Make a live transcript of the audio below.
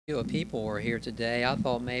Of people were here today. I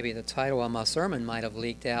thought maybe the title of my sermon might have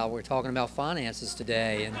leaked out. We're talking about finances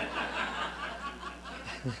today,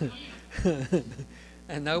 and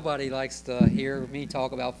and nobody likes to hear me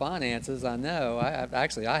talk about finances. I know.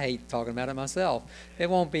 I hate talking about it myself. It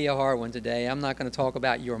won't be a hard one today. I'm not going to talk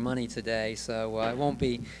about your money today, so it won't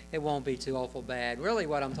be too awful bad. Really,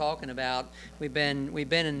 what I'm talking about,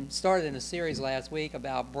 started in a series last week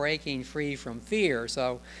about breaking free from fear.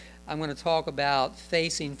 So I'm going to talk about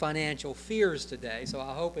facing financial fears today, so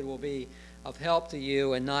I hope it will be of help to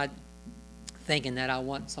you and not thinking that I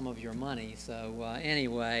want some of your money. So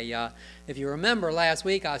anyway, if you remember last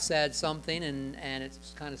week I said something and it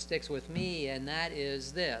kind of sticks with me, and that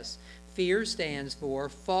is this. Fear stands for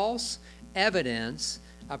false evidence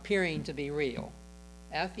appearing to be real.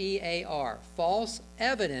 F-E-A-R, false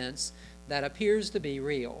evidence that appears to be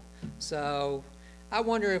real. So I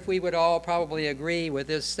wonder if we would all probably agree with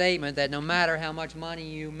this statement that no matter how much money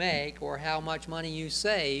you make or how much money you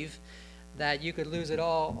save, that you could lose it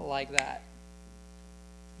all like that.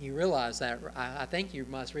 You realize that. I think you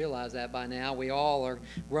must realize that by now. We all are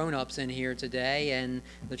grown-ups in here today, and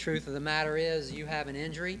the truth of the matter is you have an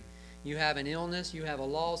injury, you have an illness, you have a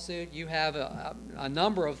lawsuit, you have a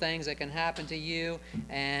number of things that can happen to you,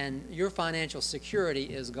 and your financial security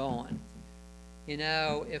is gone. You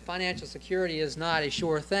know, if financial security is not a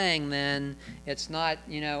sure thing, then it's not,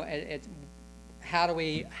 how do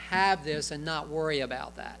we have this and not worry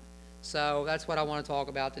about that? So that's what I want to talk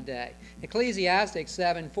about today. Ecclesiastes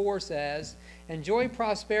 7:4 says, enjoy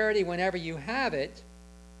prosperity whenever you have it,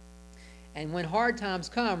 and when hard times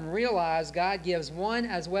come, realize God gives one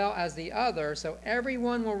as well as the other, so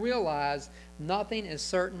everyone will realize nothing is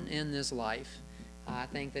certain in this life. I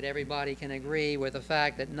think that everybody can agree with the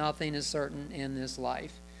fact that nothing is certain in this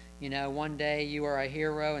life. You know, one day you are a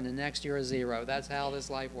hero and the next you're a zero. That's how this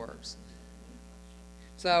life works.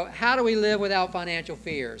 So how do we live without financial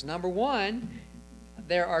fears? Number one,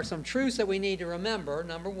 there are some truths that we need to remember,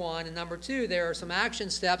 number one. And number two, there are some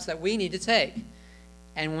action steps that we need to take.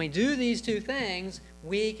 And when we do these two things,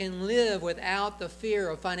 we can live without the fear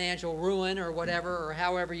of financial ruin or whatever, or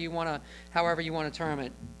however you want to term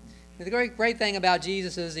it. The great thing about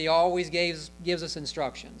Jesus is he always gives us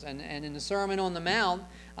instructions. And in the Sermon on the Mount,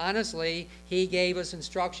 honestly, he gave us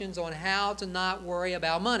instructions on how to not worry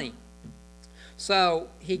about money. So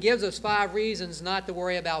he gives us 5 reasons not to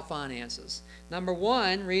worry about finances.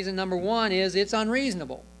 Reason number one is it's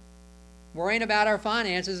unreasonable. Worrying about our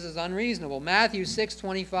finances is unreasonable. Matthew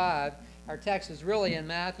 6:25, our text is really in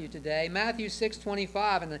Matthew today. Matthew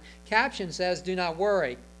 6:25, and the caption says, do not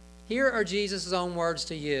worry. Here are Jesus' own words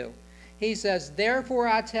to you. He says, therefore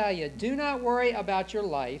I tell you, do not worry about your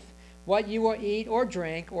life, what you will eat or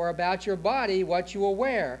drink, or about your body, what you will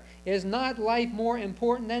wear. Is not life more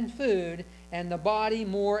important than food, and the body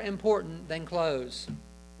more important than clothes?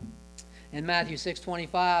 In Matthew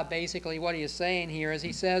 6:25, basically what he is saying here is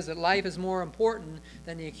he says that life is more important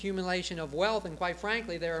than the accumulation of wealth, and quite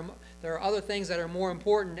frankly, there are other things that are more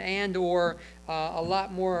important and or a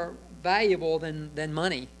lot more valuable than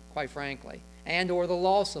money, quite frankly, and or the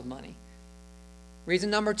loss of money.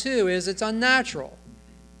 Reason number two is it's unnatural.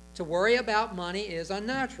 To worry about money is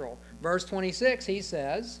unnatural. Verse 26, he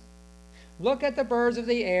says, look at the birds of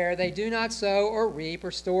the air. They do not sow or reap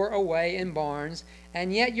or store away in barns,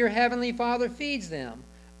 and yet your heavenly Father feeds them.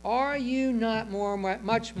 Are you not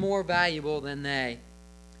much more valuable than they?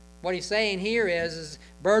 What he's saying here is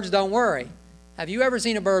birds don't worry. Have you ever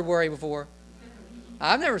seen a bird worry before?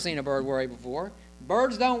 I've never seen a bird worry before.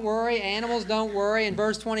 Birds don't worry, animals don't worry. In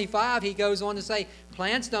verse 25, he goes on to say,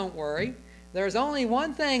 plants don't worry. There's only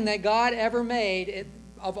one thing that God ever made.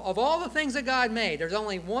 Of all the things that God made, there's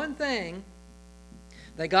only one thing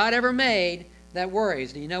that God ever made that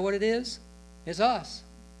worries. Do you know what it is? It's us.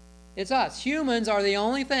 It's us. Humans are the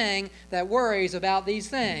only thing that worries about these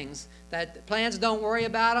things. That plants don't worry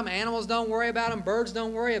about them, animals don't worry about them, birds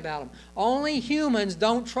don't worry about them. Only humans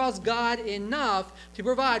don't trust God enough to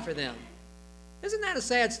provide for them. Isn't that a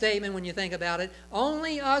sad statement when you think about it?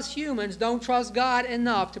 Only us humans don't trust God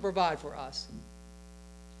enough to provide for us.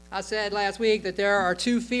 I said last week that there are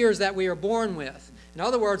 2 fears that we are born with. In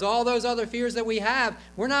other words, all those other fears that we have,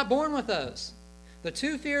 we're not born with those. The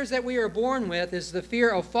 2 fears that we are born with is the fear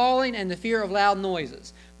of falling and the fear of loud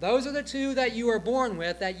noises. Those are the 2 that you are born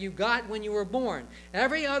with, that you got when you were born.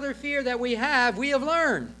 Every other fear that we have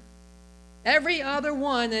learned. Every other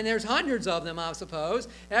one, and there's hundreds of them, I suppose,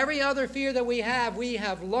 every other fear that we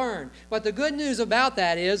have learned. But the good news about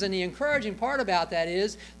that is, and the encouraging part about that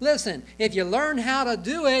is, listen, if you learn how to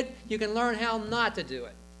do it, you can learn how not to do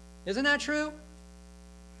it. Isn't that true?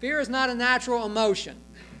 Fear is not a natural emotion.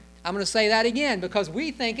 I'm going to say that again because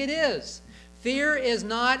we think it is. Fear is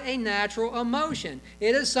not a natural emotion.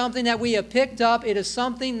 It is something that we have picked up. It is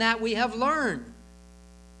something that we have learned.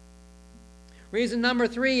 Reason number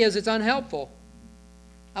 3 is it's unhelpful.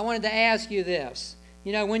 I wanted to ask you this.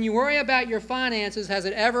 You know, when you worry about your finances, has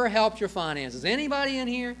it ever helped your finances? Anybody in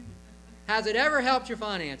here? Has it ever helped your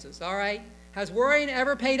finances? All right. Has worrying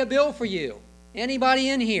ever paid a bill for you? Anybody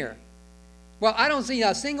in here? Well, I don't see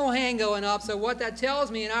a single hand going up, so what that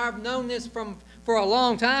tells me, and I've known this for a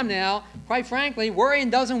long time now, quite frankly, worrying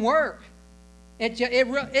doesn't work.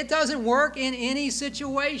 It doesn't work in any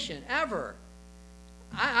situation, ever.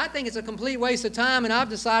 I think it's a complete waste of time, and I've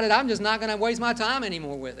decided I'm just not going to waste my time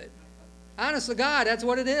anymore with it. Honest to God, that's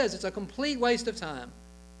what it is. It's a complete waste of time.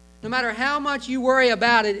 No matter how much you worry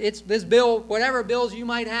about it, it's this bill, whatever bills you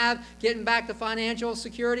might have, getting back to financial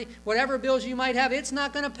security, whatever bills you might have, it's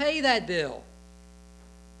not going to pay that bill.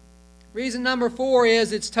 Reason number 4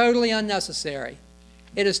 is it's totally unnecessary.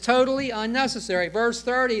 It is totally unnecessary. Verse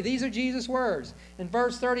 30, these are Jesus' words. In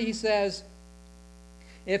verse 30 he says,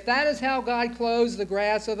 "If that is how God clothes the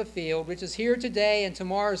grass of the field, which is here today and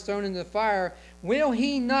tomorrow is thrown into the fire, will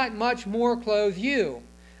he not much more clothe you,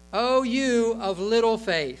 O you of little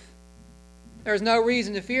faith?" There's no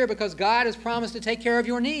reason to fear because God has promised to take care of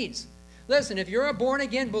your needs. Listen, if you're a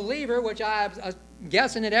born-again believer, which I'm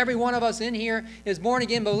guessing that every one of us in here is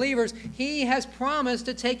born-again believers, he has promised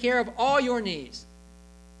to take care of all your needs.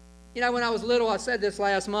 You know, when I was little, I said this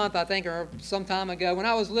last month, I think, or some time ago. When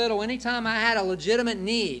I was little, anytime I had a legitimate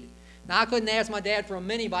need, now I couldn't ask my dad for a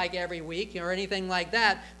mini bike every week or anything like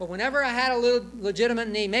that, but whenever I had a little legitimate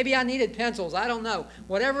need, maybe I needed pencils, I don't know.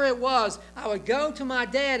 Whatever it was, I would go to my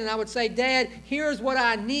dad and I would say, "Dad, here's what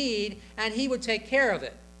I need," and he would take care of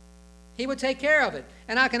it. He would take care of it.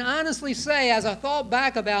 And I can honestly say, as I thought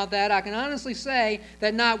back about that, I can honestly say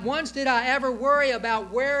that not once did I ever worry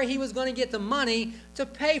about where he was going to get the money to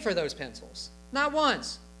pay for those pencils. Not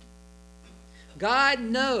once. God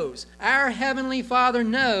knows. Our Heavenly Father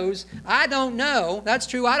knows. I don't know. That's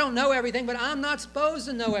true. I don't know everything, but I'm not supposed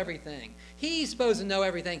to know everything. He's supposed to know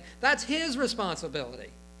everything. That's His responsibility.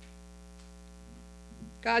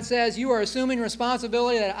 God says, you are assuming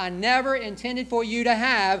responsibility that I never intended for you to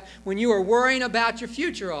have when you are worrying about your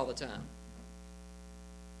future all the time.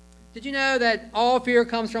 Did you know that all fear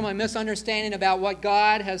comes from a misunderstanding about what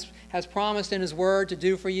God has promised in His Word to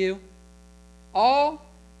do for you? All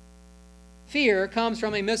fear comes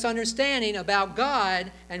from a misunderstanding about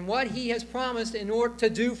God and what He has promised in order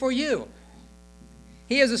to do for you.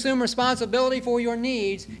 He has assumed responsibility for your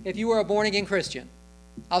needs if you are a born-again Christian.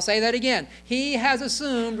 I'll say that again. He has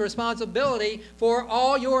assumed responsibility for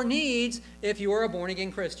all your needs if you are a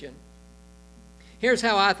born-again Christian. Here's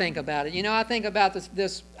how I think about it. You know, I think about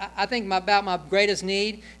I think about my greatest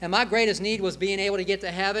need, and my greatest need was being able to get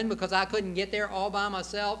to heaven because I couldn't get there all by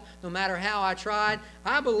myself, no matter how I tried.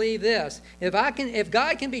 I believe this. If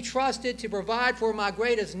God can be trusted to provide for my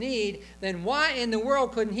greatest need, then why in the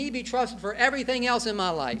world couldn't He be trusted for everything else in my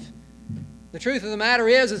life? The truth of the matter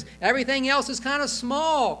is everything else is kind of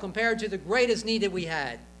small compared to the greatest need that we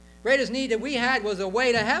had. The greatest need that we had was a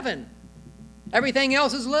way to heaven. Everything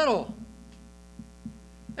else is little.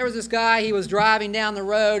 There was this guy, he was driving down the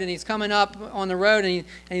road, and he's coming up on the road, and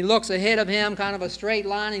he looks ahead of him, kind of a straight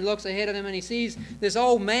line. He looks ahead of him, and he sees this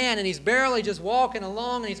old man, and he's barely just walking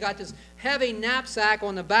along, and he's got this heavy knapsack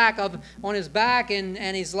on his back,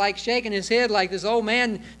 and he's like shaking his head like this old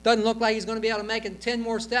man doesn't look like he's going to be able to make 10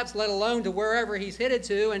 more steps, let alone to wherever he's headed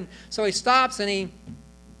to. And so he stops, and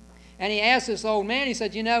he asks this old man, he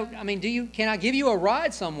said, can I give you a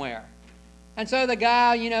ride somewhere? And so the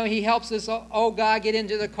guy, he helps this old guy get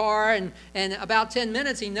into the car, and about 10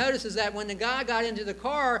 minutes he notices that when the guy got into the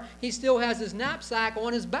car, he still has his knapsack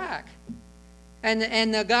on his back.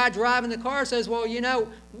 And the guy driving the car says, well,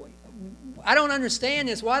 I don't understand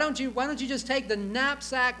this. Why don't you just take the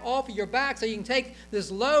knapsack off of your back so you can take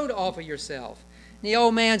this load off of yourself? And the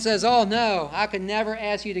old man says, oh no, I could never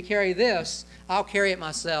ask you to carry this. I'll carry it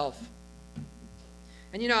myself.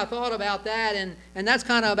 And I thought about that, and that's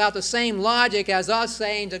kind of about the same logic as us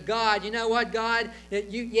saying to God, you know what, God,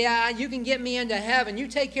 you can get me into heaven. You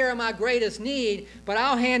take care of my greatest need, but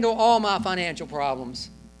I'll handle all my financial problems.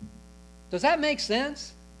 Does that make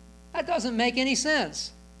sense? That doesn't make any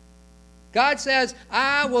sense. God says,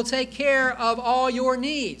 I will take care of all your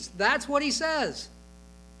needs. That's what He says.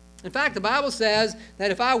 In fact, the Bible says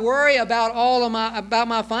that if I worry about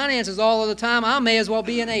my finances all of the time, I may as well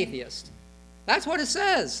be an atheist. That's what it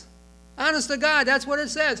says. Honest to God, that's what it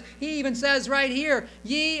says. He even says right here,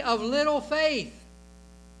 ye of little faith.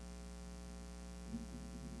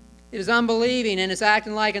 It is unbelieving, and it's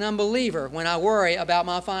acting like an unbeliever when I worry about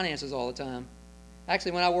my finances all the time.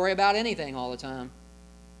 Actually, when I worry about anything all the time.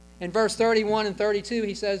 In verse 31 and 32,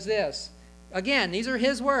 he says this. Again, these are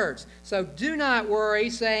his words. So do not worry,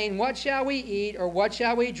 saying, what shall we eat, or what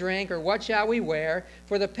shall we drink, or what shall we wear?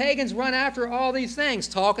 For the pagans run after all these things.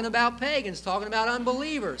 Talking about pagans, talking about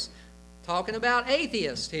unbelievers, talking about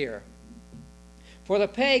atheists here. For the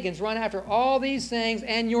pagans run after all these things,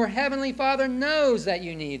 and your heavenly Father knows that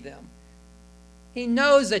you need them. He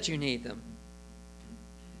knows that you need them.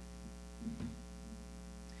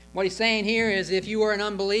 What he's saying here is if you are an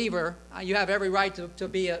unbeliever, you have every right to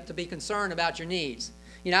be concerned about your needs.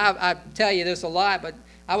 You know, I tell you this a lot, but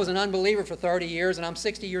I was an unbeliever for 30 years, and I'm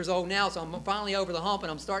 60 years old now, so I'm finally over the hump,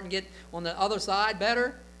 and I'm starting to get on the other side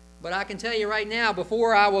better. But I can tell you right now,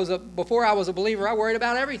 before I was a believer, I worried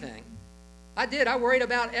about everything. I did. I worried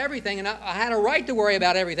about everything, and I had a right to worry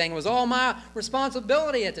about everything. It was all my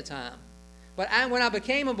responsibility at the time. But when I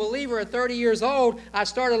became a believer at 30 years old, I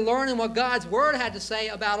started learning what God's Word had to say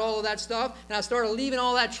about all of that stuff, and I started leaving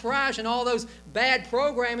all that trash and all those bad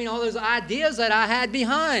programming, all those ideas that I had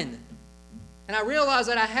behind. And I realized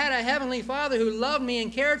that I had a Heavenly Father who loved me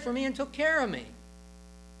and cared for me and took care of me.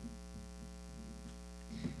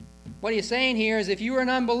 What he's saying here is if you are an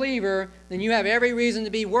unbeliever, then you have every reason to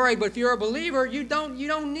be worried. But if you're a believer, you don't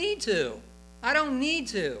need to. I don't need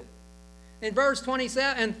to. In verse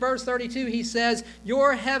 27 and verse 32, he says,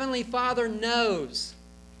 your heavenly Father knows.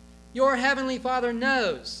 Your heavenly Father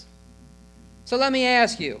knows. So let me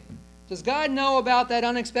ask you, does God know about that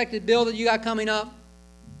unexpected bill that you got coming up?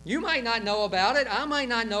 You might not know about it. I might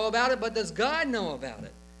not know about it, but does God know about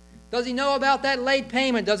it? Does he know about that late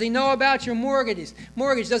payment? Does he know about your mortgage?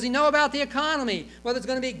 Does he know about the economy, whether it's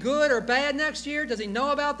going to be good or bad next year? Does he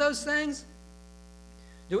know about those things?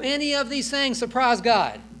 Do any of these things surprise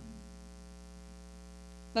God?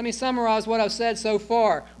 Let me summarize what I've said so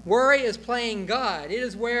far. Worry is playing God. It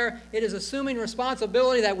is assuming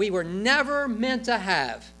responsibility that we were never meant to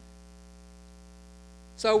have.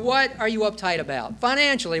 So what are you uptight about?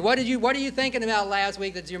 Financially, what are you thinking about last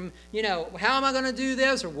week that how am I going to do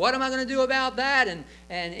this, or what am I going to do about that, and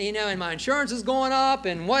my insurance is going up,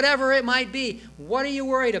 and whatever it might be. What are you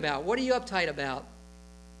worried about? What are you uptight about?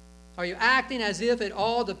 Are you acting as if it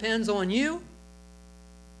all depends on you?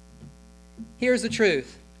 Here's the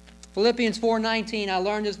truth. Philippians 4:19, I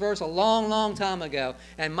learned this verse a long, long time ago.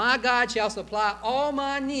 And my God shall supply all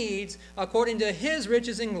my needs according to his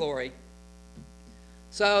riches and glory.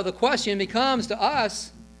 So the question becomes to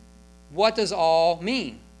us, what does all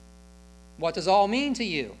mean? What does all mean to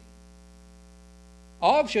you?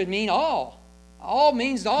 All should mean all. All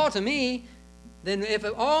means all to me. Then if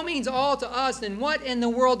it all means all to us, then what in the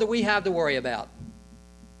world do we have to worry about?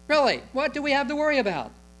 Really, what do we have to worry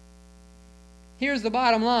about? Here's the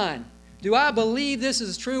bottom line. Do I believe this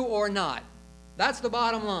is true or not? That's the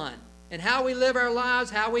bottom line. And how we live our lives,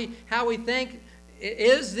 how we think,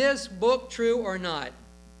 is this book true or not?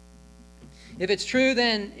 If it's true,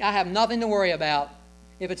 then I have nothing to worry about.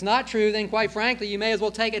 If it's not true, then quite frankly, you may as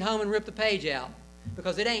well take it home and rip the page out,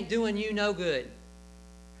 because it ain't doing you no good.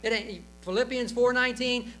 It ain't. Philippians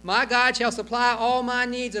 4:19, my God shall supply all my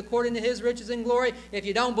needs according to his riches and glory. If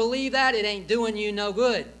you don't believe that, it ain't doing you no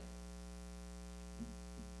good.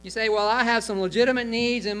 You say, well, I have some legitimate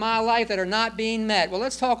needs in my life that are not being met. Well,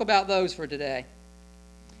 let's talk about those for today.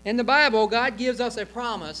 In the Bible, God gives us a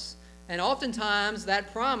promise, and oftentimes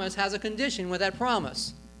that promise has a condition with that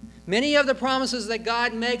promise. Many of the promises that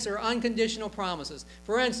God makes are unconditional promises.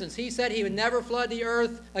 For instance, he said he would never flood the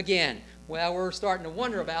earth again. Well, we're starting to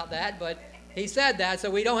wonder about that, but he said that, so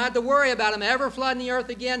we don't have to worry about him ever flooding the earth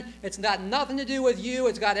again. It's got nothing to do with you.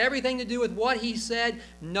 It's got everything to do with what he said.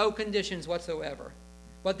 No conditions whatsoever.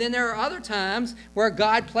 But then there are other times where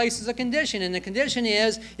God places a condition, and the condition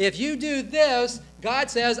is, if you do this,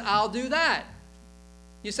 God says, I'll do that.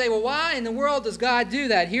 You say, well, why in the world does God do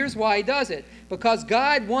that? Here's why he does it. Because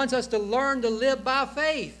God wants us to learn to live by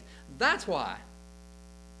faith. That's why.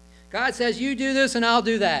 God says, you do this and I'll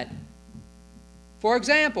do that. For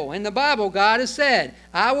example, in the Bible, God has said,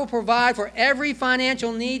 I will provide for every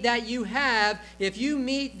financial need that you have if you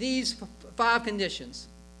meet these 5 conditions.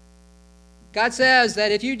 God says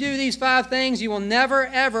that if you do these 5 things, you will never,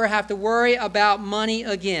 ever have to worry about money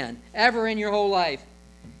again, ever in your whole life.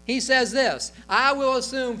 He says this, I will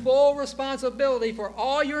assume full responsibility for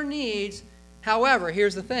all your needs. However,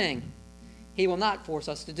 here's the thing. He will not force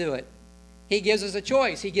us to do it. He gives us a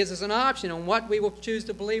choice. He gives us an option on what we will choose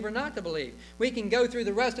to believe or not to believe. We can go through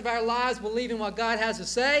the rest of our lives believing what God has to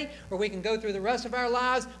say, or we can go through the rest of our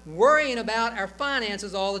lives worrying about our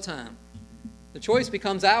finances all the time. The choice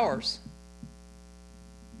becomes ours.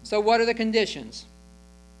 So what are the conditions?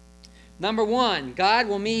 Number one, God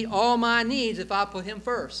will meet all my needs if I put him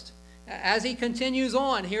first. As he continues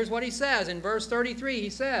on, here's what he says. In verse 33, he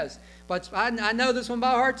says, but I know this one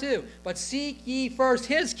by heart too. But seek ye first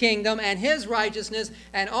his kingdom and his righteousness,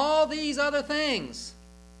 and all these other things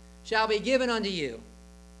shall be given unto you.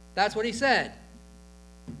 That's what he said.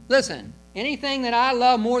 Listen, anything that I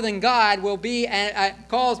love more than God will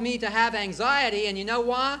cause me to have anxiety. And you know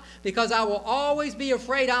why? Because I will always be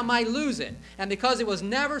afraid I might lose it. And because it was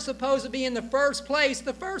never supposed to be in the first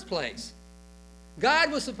place.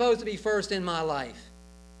 God was supposed to be first in my life.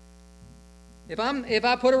 If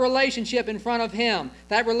I put a relationship in front of him,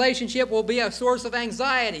 that relationship will be a source of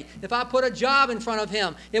anxiety. If I put a job in front of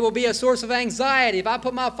him, it will be a source of anxiety. If I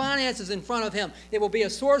put my finances in front of him, it will be a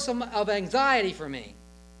source of anxiety for me.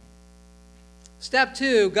 Step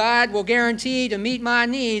 2, God will guarantee to meet my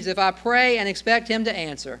needs if I pray and expect him to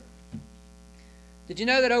answer. Did you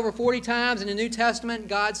know that over 40 times in the New Testament,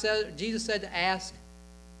 Jesus said to ask?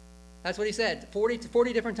 That's what he said, 40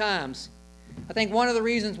 different times. I think one of the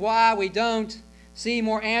reasons why we don't see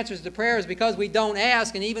more answers to prayer is because we don't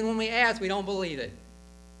ask, and even when we ask, we don't believe it.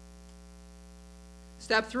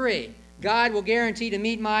 Step 3, God will guarantee to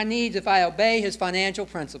meet my needs if I obey his financial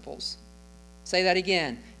principles. Say that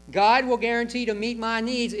again. God will guarantee to meet my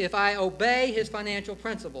needs if I obey his financial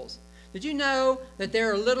principles. Did you know that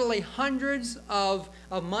there are literally hundreds of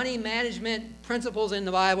money management principles in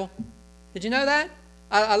the Bible? Did you know that?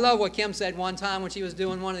 I love what Kim said one time when she was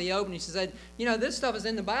doing one of the openings. She said, you know, this stuff is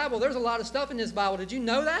in the Bible. There's a lot of stuff in this Bible. Did you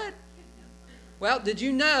know that? Well, did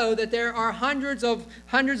you know that there are hundreds of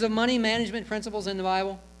money management principles in the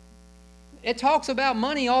Bible? It talks about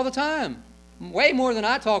money all the time. Way more than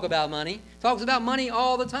I talk about money. It talks about money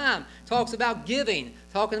all the time. It talks about giving,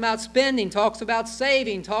 talking about spending, talks about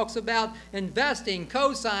saving, talks about investing,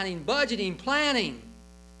 co-signing, budgeting, planning.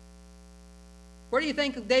 Where do you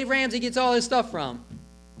think Dave Ramsey gets all his stuff from?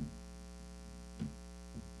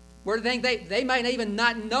 Where do you think they might even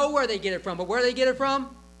not know where they get it from, but where they get it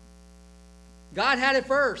from? God had it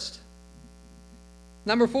first.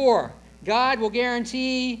 Number 4, God will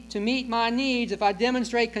guarantee to meet my needs if I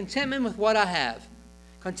demonstrate contentment with what I have.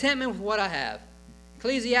 Contentment with what I have.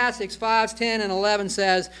 Ecclesiastes 5:10 and 11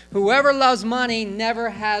 says, whoever loves money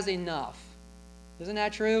never has enough. Isn't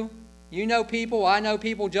that true? You know people, I know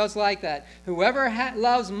people just like that. Whoever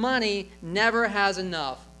loves money never has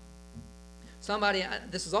enough.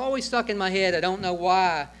 This is always stuck in my head, I don't know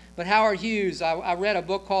why, but Howard Hughes, I read a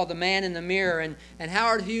book called The Man in the Mirror, and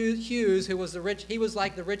Howard Hughes, who was he was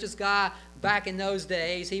like the richest guy back in those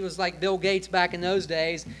days. He was like Bill Gates back in those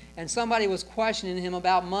days, and somebody was questioning him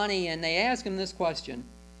about money, and they asked him this question: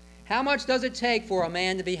 how much does it take for a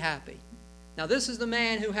man to be happy? Now, this is the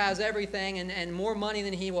man who has everything and more money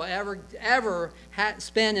than he will ever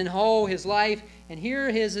spend in whole his life, and here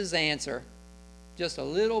is his answer: just a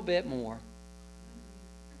little bit more.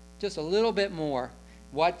 Just a little bit more.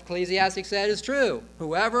 What Ecclesiastes said is true.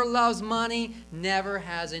 Whoever loves money never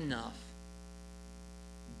has enough.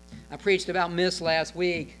 I preached about myths last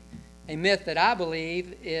week. A myth that I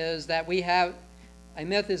believe is that we have, a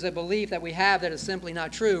myth is a belief that we have that is simply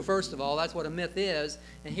not true. First of all, that's what a myth is.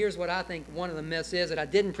 And here's what I think one of the myths is that I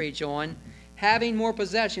didn't preach on. Having more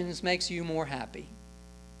possessions makes you more happy.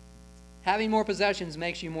 Having more possessions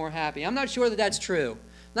makes you more happy. I'm not sure that that's true.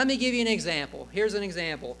 Let me give you an example. Here's an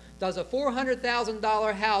example. Does a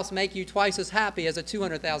 $400,000 house make you twice as happy as a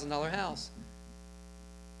 $200,000 house?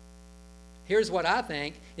 Here's what I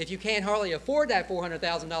think. If you can't hardly afford that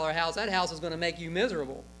 $400,000 house, that house is going to make you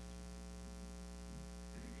miserable.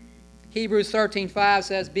 Hebrews 13:5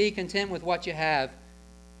 says, be content with what you have.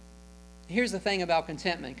 Here's the thing about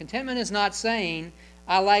contentment. Contentment is not saying,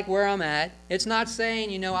 I like where I'm at. It's not saying,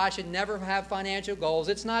 you know, I should never have financial goals.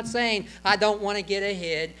 It's not saying I don't want to get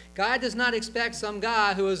ahead. God does not expect some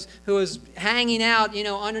guy who is hanging out, you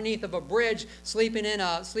know, underneath of a bridge, sleeping in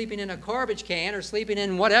a garbage can or sleeping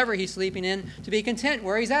in whatever he's sleeping in, to be content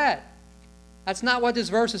where he's at. That's not what this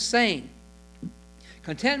verse is saying.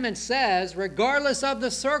 Contentment says, regardless of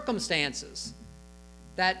the circumstances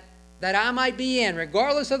that I might be in,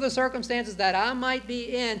 regardless of the circumstances that I might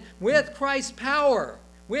be in, with Christ's power,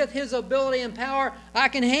 with his ability and power, I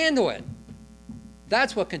can handle it.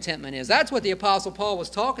 That's what contentment is. That's what the Apostle Paul was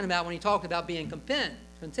talking about when he talked about being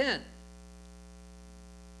content.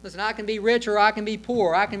 Listen, I can be rich or I can be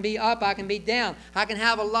poor. I can be up, I can be down. I can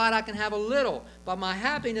have a lot, I can have a little. But my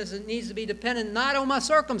happiness needs to be dependent not on my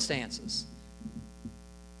circumstances.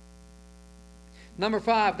 Number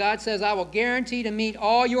 5, God says, I will guarantee to meet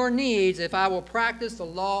all your needs if I will practice the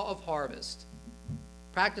law of harvest.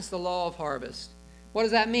 Practice the law of harvest. What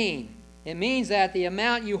does that mean? It means that the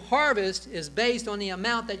amount you harvest is based on the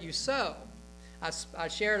amount that you sow. I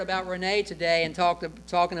shared about Renee today and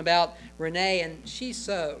talking about Renee, and she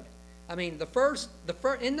sowed. I mean, this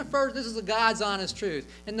is a God's honest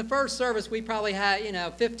truth. In the first service, we probably had,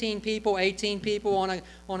 15 people, 18 people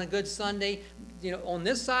on a good Sunday. On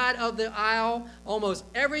this side of the aisle, almost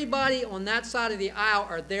everybody on that side of the aisle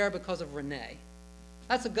are there because of Renee.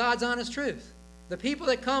 That's a God's honest truth. The people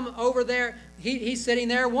that come over there, he's sitting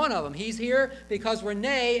there, one of them. He's here because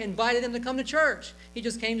Renee invited him to come to church. He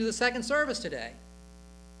just came to the second service today.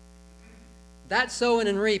 That's sowing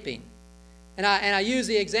and reaping. And I use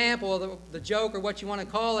the example of the joke, or what you want to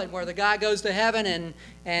call it, where the guy goes to heaven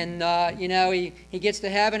and he gets to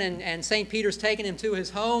heaven and St. Peter's taking him to his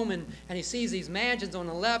home and he sees these mansions on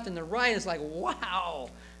the left and the right. And it's like, wow,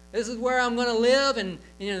 this is where I'm going to live. And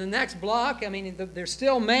the next block, I mean, there's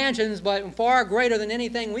still mansions, but far greater than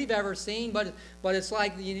anything we've ever seen. But it's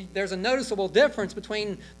like there's a noticeable difference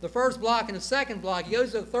between the first block and the second block. He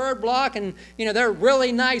goes to the third block, and they're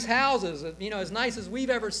really nice houses, as nice as we've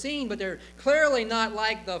ever seen. But they're clearly not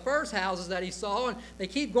like the first houses that he saw. And they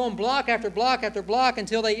keep going block after block after block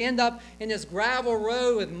until they end up in this gravel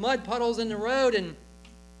road with mud puddles in the road. And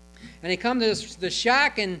they come to the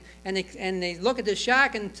shack, and they look at the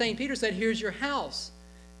shack, and St. Peter said, "Here's your house."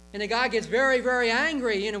 And the guy gets very, very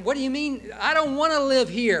angry. What do you mean? I don't want to live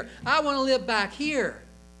here. I want to live back here.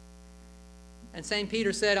 And St.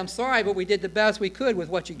 Peter said, "I'm sorry, but we did the best we could with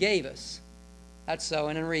what you gave us." That's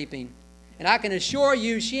sowing and reaping. And I can assure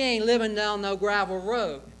you, she ain't living down no gravel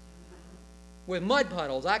road with mud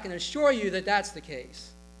puddles. I can assure you that that's the case.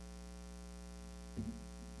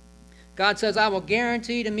 God says, "I will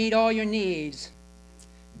guarantee to meet all your needs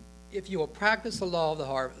if you will practice the law of the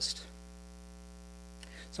harvest."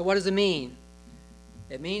 So what does it mean?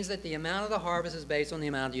 It means that the amount of the harvest is based on the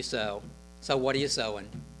amount you sow. So what are you sowing?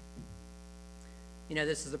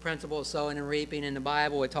 This is the principle of sowing and reaping in the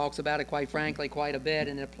Bible. It talks about it, quite frankly, quite a bit,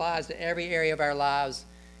 and it applies to every area of our lives,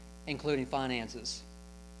 including finances.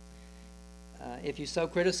 If you sow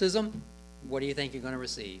criticism, what do you think you're going to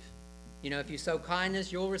receive? If you sow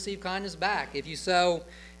kindness, you'll receive kindness back. If you sow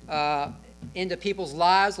into people's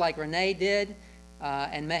lives like Renee did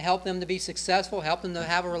and help them to be successful, help them to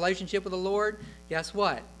have a relationship with the Lord, guess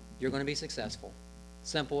what? You're going to be successful.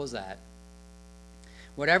 Simple as that.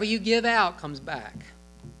 Whatever you give out comes back.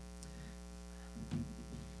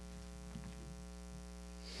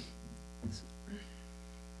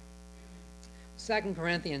 Second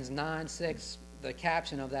Corinthians 9:6, the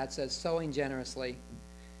caption of that says, "Sowing generously."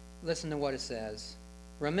 Listen to what it says.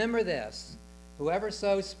 "Remember this, whoever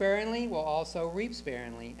sows sparingly will also reap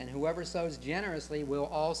sparingly, and whoever sows generously will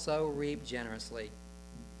also reap generously."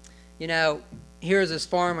 Here's this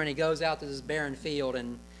farmer, and he goes out to this barren field,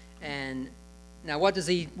 and now what does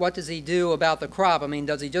he do about the crop? I mean,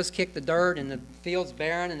 does he just kick the dirt and the field's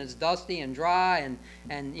barren and it's dusty and dry,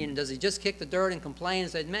 and does he just kick the dirt and complain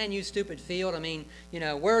and say, "Man, you stupid field, I mean,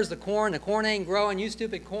 where's the corn? The corn ain't growing, you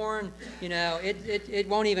stupid corn, it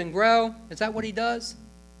won't even grow"? Is that what he does?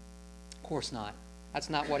 Of course not. That's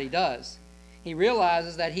not what he does. He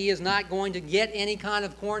realizes that he is not going to get any kind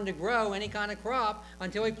of corn to grow, any kind of crop,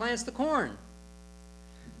 until he plants the corn.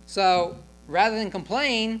 So rather than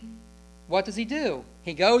complain, what does he do?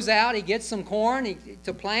 He goes out, he gets some corn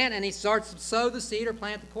to plant, and he starts to sow the seed or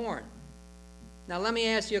plant the corn. Now let me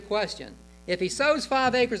ask you a question. If he sows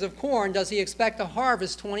 5 acres of corn, does he expect to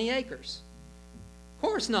harvest 20 acres? Of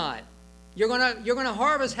course not. You're gonna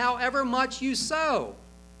harvest however much you sow.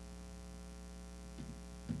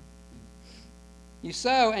 You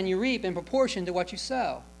sow and you reap in proportion to what you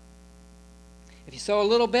sow. If you sow a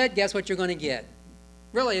little bit, guess what you're going to get?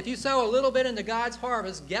 Really, if you sow a little bit into God's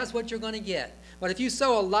harvest, guess what you're going to get? But if you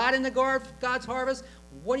sow a lot into God's harvest,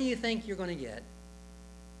 what do you think you're going to get?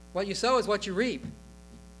 What you sow is what you reap.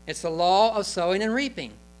 It's the law of sowing and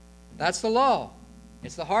reaping. That's the law.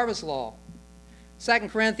 It's the harvest law. 2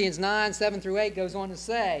 Corinthians 9:7-8 goes on to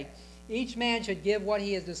say, "Each man should give what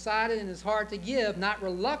he has decided in his heart to give, not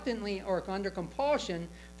reluctantly or under compulsion,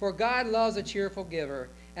 for God loves a cheerful giver.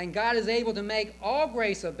 And God is able to make all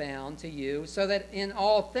grace abound to you, so that in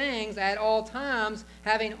all things, at all times,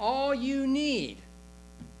 having all you need."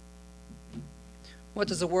 What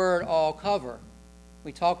does the word "all" cover?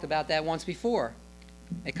 We talked about that once before.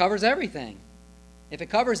 It covers everything. If it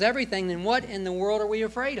covers everything, then what in the world are we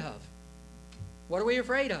afraid of? What are we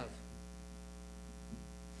afraid of?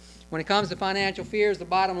 When it comes to financial fears, the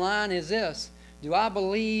bottom line is this: do I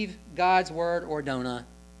believe God's word or don't I?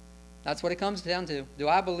 That's what it comes down to. Do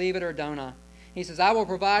I believe it or don't I? He says, "I will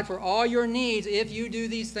provide for all your needs if you do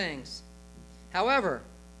these things." However,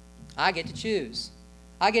 I get to choose.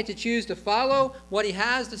 I get to choose to follow what he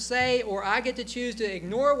has to say, or I get to choose to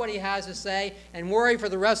ignore what he has to say and worry for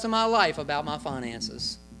the rest of my life about my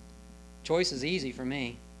finances. Choice is easy for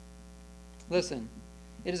me. Listen,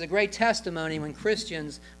 it is a great testimony when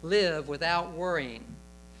Christians live without worrying.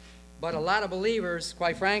 But a lot of believers,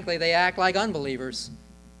 quite frankly, they act like unbelievers.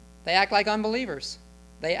 They act like unbelievers.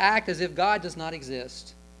 They act as if God does not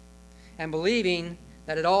exist, and believing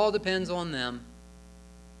that it all depends on them.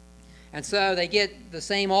 And so they get the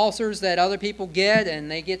same ulcers that other people get,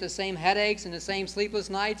 and they get the same headaches and the same sleepless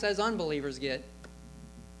nights as unbelievers get.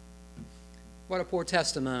 What a poor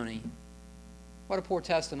testimony. What a poor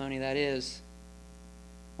testimony that is.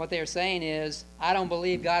 What they are saying is, I don't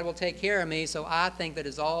believe God will take care of me, so I think that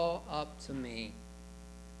it's all up to me.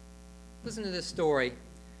 Listen to this story.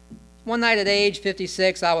 One night at age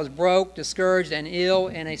 56, I was broke, discouraged, and ill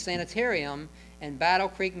in a sanitarium in Battle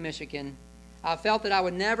Creek, Michigan. I felt that I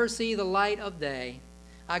would never see the light of day.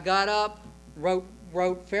 I got up,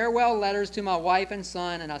 wrote farewell letters to my wife and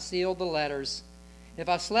son, and I sealed the letters. If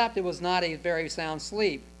I slept, it was not a very sound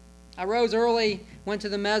sleep. I rose early, went to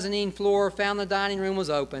the mezzanine floor, found the dining room was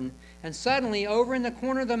open, and suddenly, over in the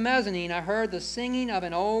corner of the mezzanine, I heard the singing of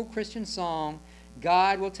an old Christian song,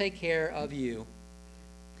 God will take care of you.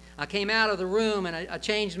 I came out of the room and a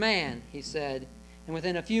changed man, he said, and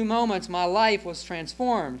within a few moments my life was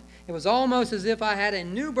transformed. It was almost as if I had a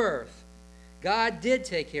new birth. God did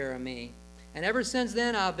take care of me, and ever since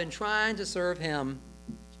then I've been trying to serve him.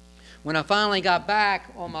 When I finally got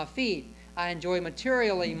back on my feet, I enjoyed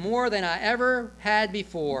materially more than I ever had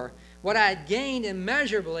before. What I had gained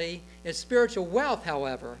immeasurably is spiritual wealth,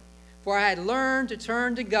 however, for I had learned to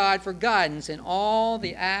turn to God for guidance in all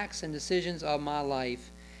the acts and decisions of my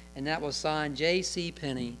life. And that was signed J.C.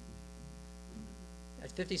 Penney.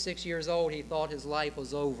 At 56 years old, he thought his life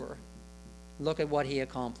was over. Look at what he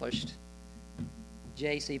accomplished.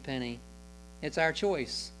 J.C. Penney. It's our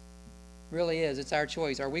choice. Really is. It's our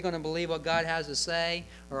choice. Are we going to believe what God has to say,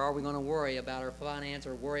 or are we going to worry about our finance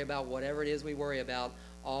or worry about whatever it is we worry about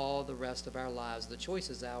all the rest of our lives? The choice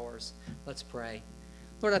is ours. Let's pray.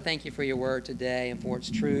 Lord, I thank you for your word today and for its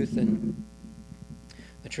truth. And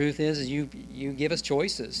the truth is you give us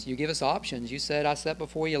choices. You give us options. You said, I set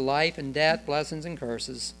before you life and death, blessings and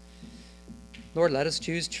curses. Lord, let us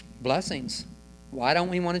choose blessings. Why don't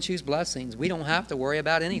we want to choose blessings? We don't have to worry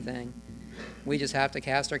about anything. We just have to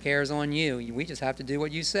cast our cares on you. We just have to do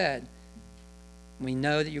what you said. We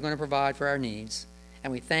know that you're going to provide for our needs.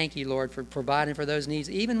 And we thank you, Lord, for providing for those needs,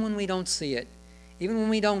 even when we don't see it, even when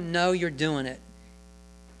we don't know you're doing it.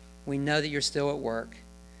 We know that you're still at work.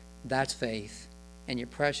 That's faith. In your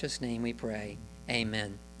precious name we pray.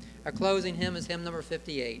 Amen. Our closing hymn is hymn number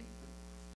 58.